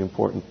it's really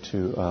important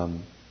to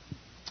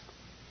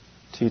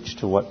teach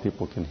to what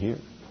people can hear.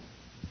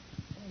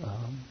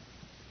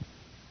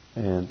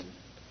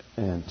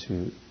 And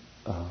to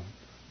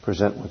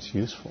present what's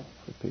useful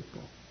for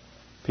people.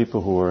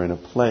 People who are in a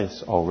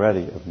place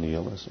already of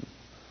nihilism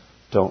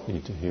don't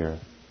need to hear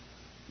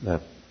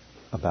that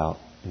about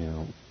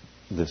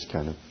this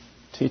kind of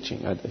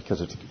teaching,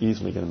 because it's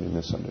easily going to be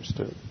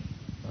misunderstood.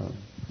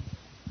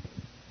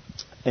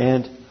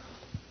 And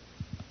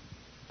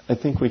I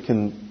think we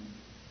can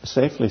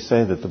safely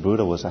say that the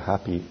Buddha was a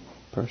happy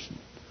person,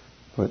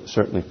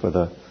 certainly for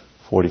the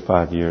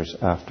 45 years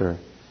after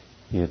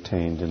he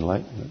attained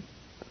enlightenment.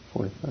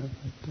 45,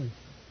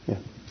 yeah.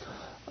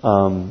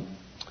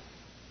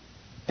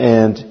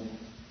 And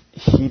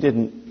he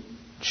didn't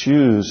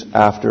choose,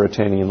 after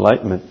attaining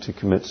enlightenment, to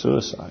commit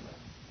suicide,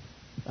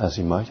 as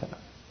he might have.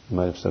 He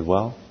might have said,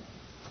 well,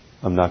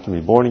 I'm not going to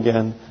be born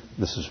again.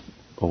 This is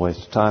a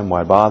waste of time.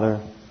 Why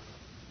bother?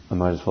 I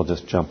might as well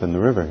just jump in the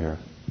river here.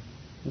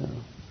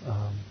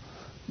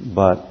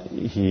 But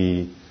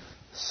he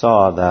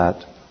saw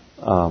that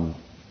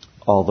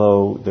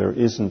although there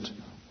isn't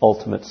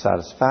ultimate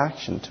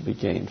satisfaction to be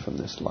gained from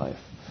this life,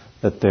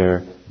 that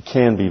there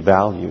can be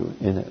value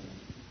in it,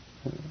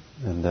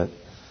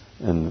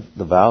 and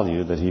the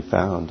value that he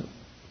found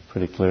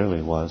pretty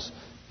clearly was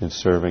in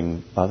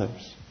serving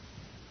others,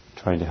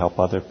 trying to help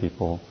other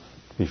people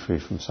to be free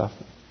from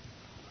suffering,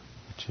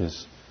 which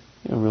is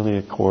really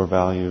a core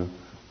value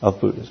of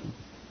Buddhism,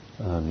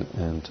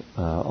 and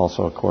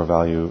also a core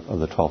value of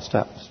the 12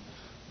 steps.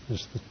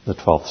 There's the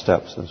 12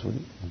 steps as we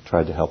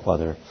tried to help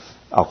other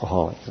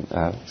alcoholics and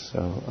addicts.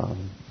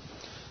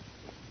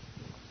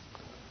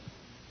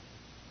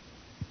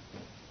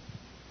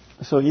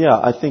 So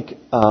I think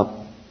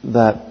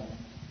that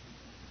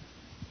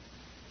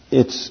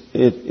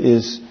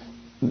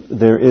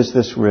there is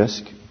this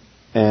risk,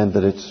 and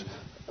that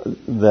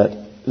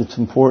it's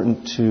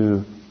important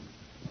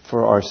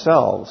for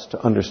ourselves to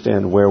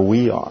understand where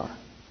we are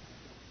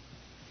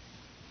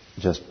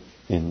just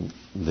in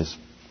this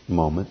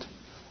moment,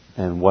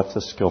 and what's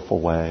a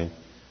skillful way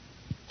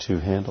to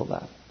handle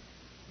that.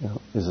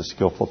 Is a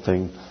skillful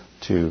thing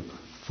to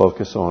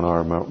focus on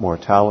our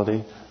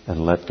mortality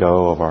and let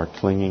go of our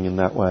clinging in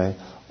that way,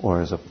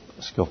 or is a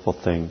skillful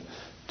thing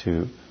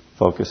to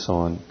focus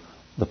on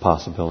the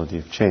possibility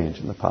of change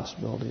and the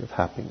possibility of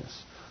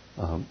happiness?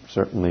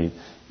 Certainly,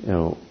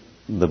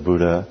 the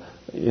Buddha,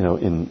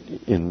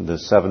 in the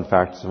 7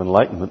 factors of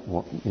enlightenment,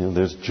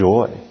 there's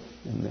joy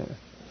in there,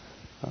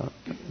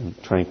 and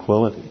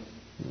tranquility.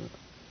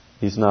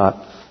 He's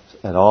not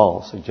at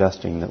all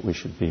suggesting that we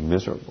should be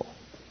miserable.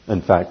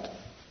 In fact,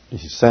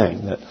 he's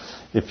saying that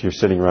if you're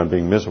sitting around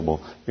being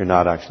miserable, you're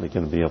not actually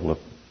going to be able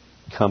to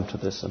come to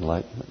this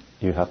enlightenment.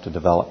 You have to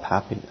develop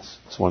happiness.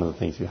 It's one of the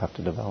things you have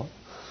to develop.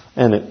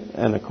 And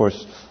of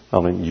course,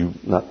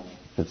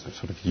 it's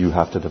sort of you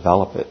have to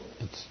develop it.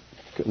 It's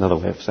another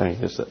way of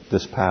saying is that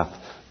this path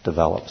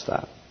develops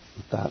that.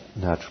 That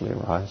naturally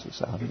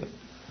arises out of it.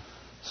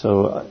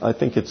 So I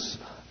think it's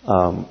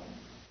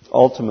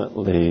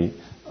ultimately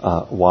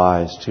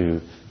wise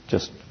to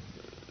just,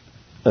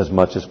 as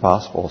much as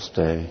possible,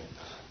 stay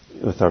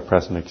with our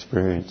present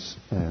experience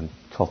and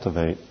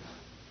cultivate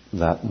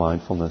that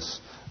mindfulness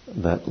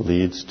that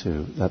leads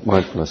to that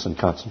mindfulness and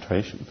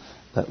concentration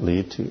that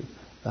lead to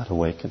that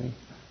awakening.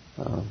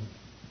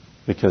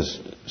 Because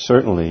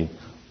certainly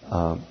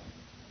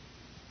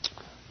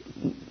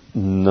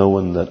no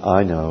one that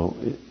I know,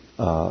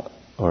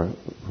 or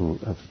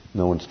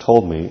no one's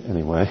told me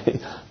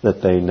anyway,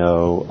 that they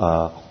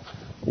know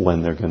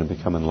when they're going to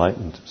become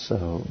enlightened.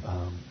 So,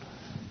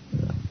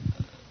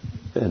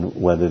 and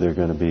whether they're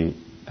going to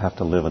have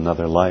to live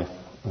another life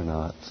or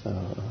not. So,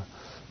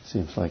 it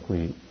seems like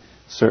we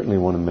certainly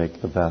want to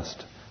make the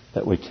best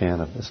that we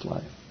can of this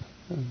life.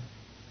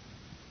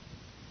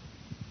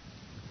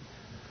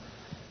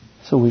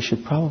 So we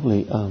should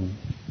probably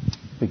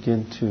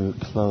begin to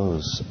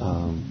close.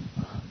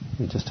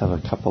 We just have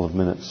a couple of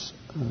minutes.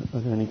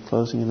 Are there any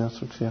closing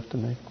announcements we have to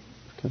make?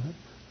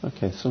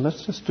 Okay, so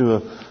let's just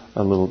do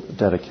a little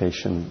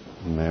dedication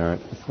merit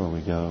before we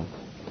go.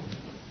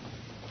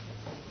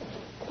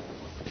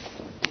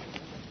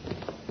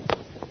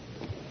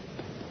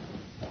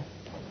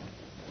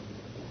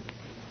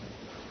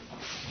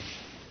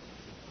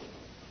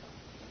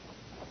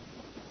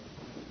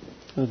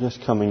 So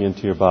just coming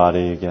into your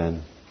body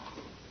again.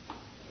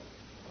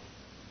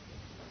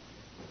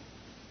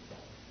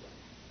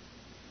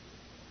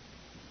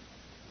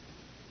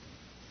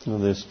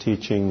 this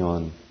teaching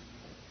on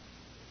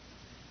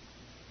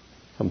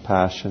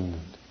compassion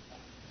and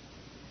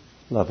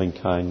loving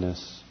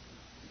kindness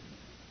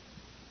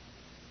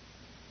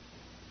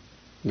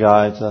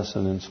guides us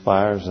and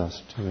inspires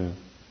us to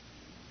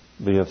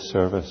be of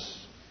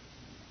service.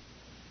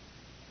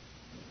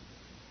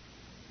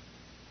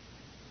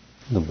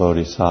 The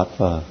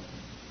Bodhisattva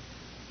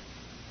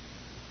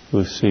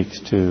who seeks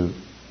to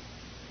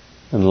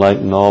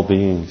enlighten all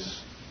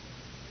beings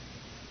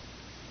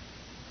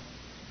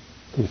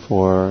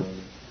before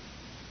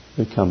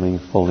becoming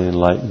fully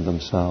enlightened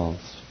themselves.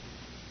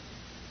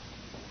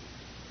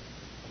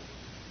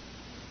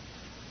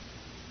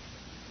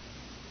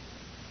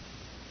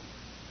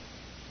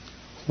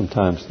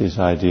 Sometimes these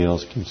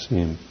ideals can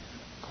seem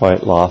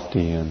quite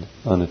lofty and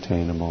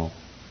unattainable.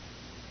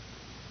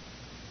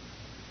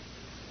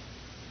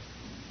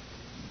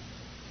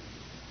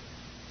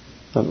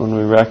 But when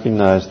we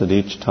recognize that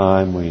each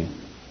time we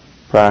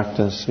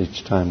practice,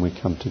 each time we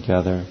come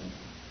together,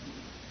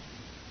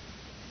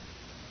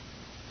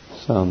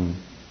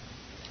 some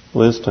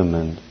wisdom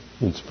and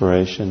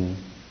inspiration,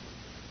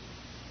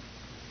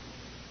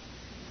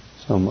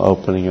 some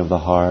opening of the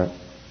heart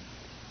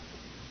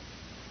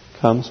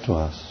comes to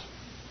us,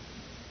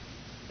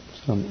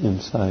 some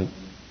insight.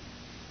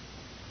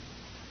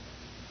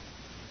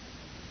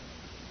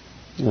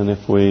 And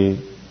if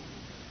we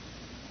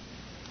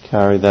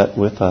carry that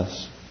with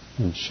us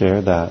and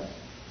share that,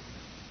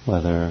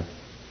 whether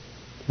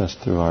just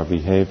through our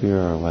behavior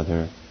or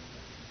whether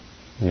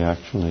we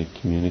actually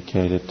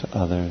communicate it to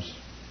others,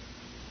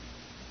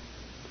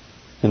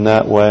 in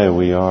that way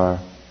we are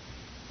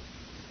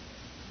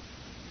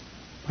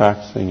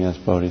practicing as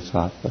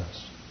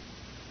bodhisattvas.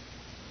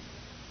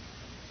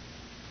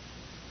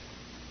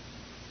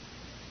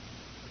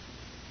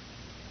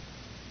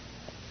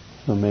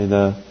 So may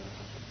the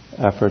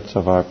efforts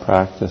of our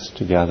practice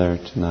together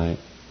tonight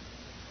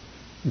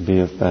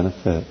be of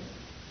benefit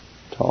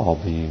to all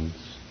beings.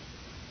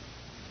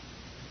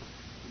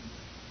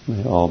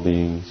 May all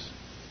beings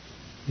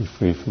be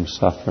free from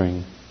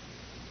suffering,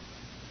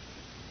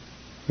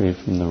 free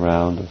from the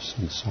round of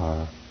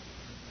samsara.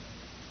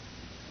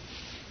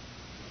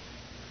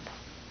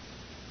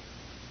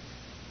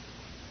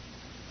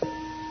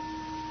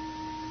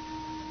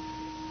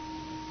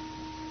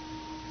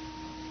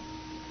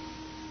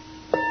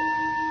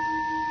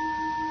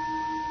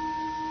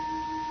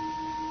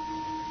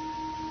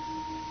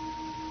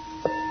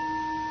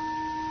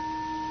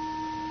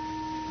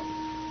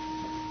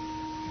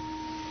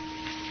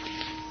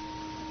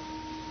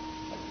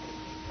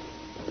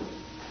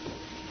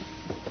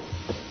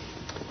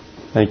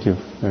 Thank you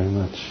very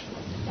much.